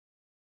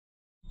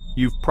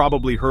You've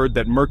probably heard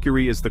that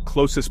Mercury is the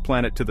closest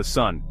planet to the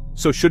Sun,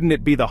 so shouldn't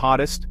it be the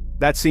hottest?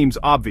 That seems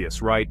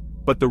obvious, right?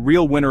 But the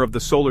real winner of the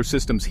solar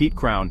system's heat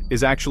crown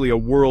is actually a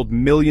world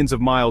millions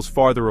of miles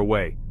farther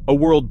away, a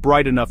world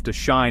bright enough to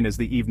shine as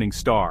the evening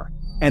star.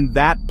 And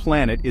that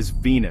planet is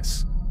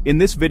Venus. In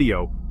this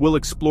video, we'll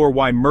explore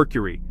why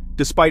Mercury,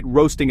 despite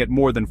roasting at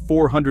more than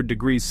 400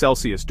 degrees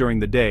Celsius during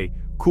the day,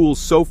 cools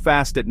so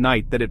fast at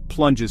night that it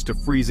plunges to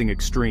freezing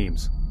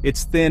extremes.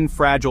 Its thin,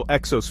 fragile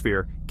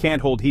exosphere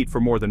can't hold heat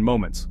for more than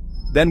moments.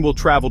 Then we'll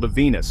travel to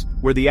Venus,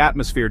 where the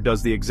atmosphere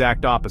does the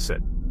exact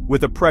opposite.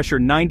 With a pressure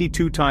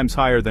 92 times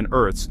higher than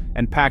Earth's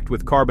and packed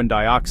with carbon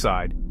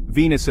dioxide,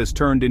 Venus has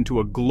turned into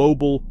a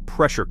global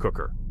pressure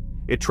cooker.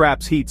 It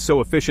traps heat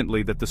so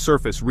efficiently that the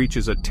surface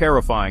reaches a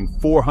terrifying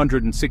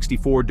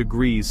 464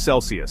 degrees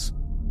Celsius.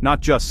 Not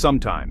just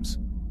sometimes.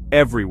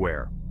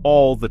 Everywhere.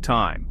 All the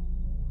time.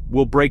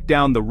 We'll break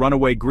down the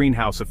runaway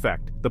greenhouse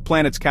effect, the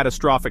planet's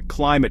catastrophic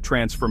climate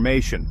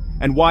transformation,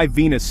 and why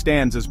Venus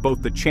stands as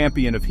both the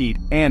champion of heat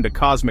and a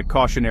cosmic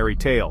cautionary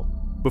tale.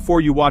 Before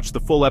you watch the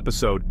full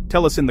episode,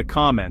 tell us in the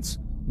comments,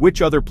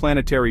 which other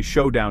planetary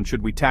showdown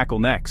should we tackle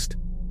next?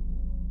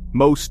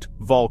 Most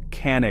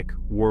volcanic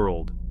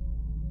world.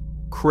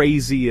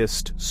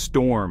 Craziest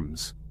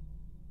storms.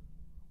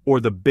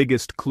 Or the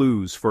biggest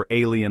clues for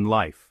alien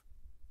life.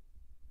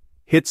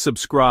 Hit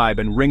subscribe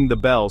and ring the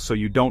bell so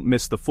you don't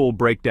miss the full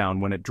breakdown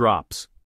when it drops.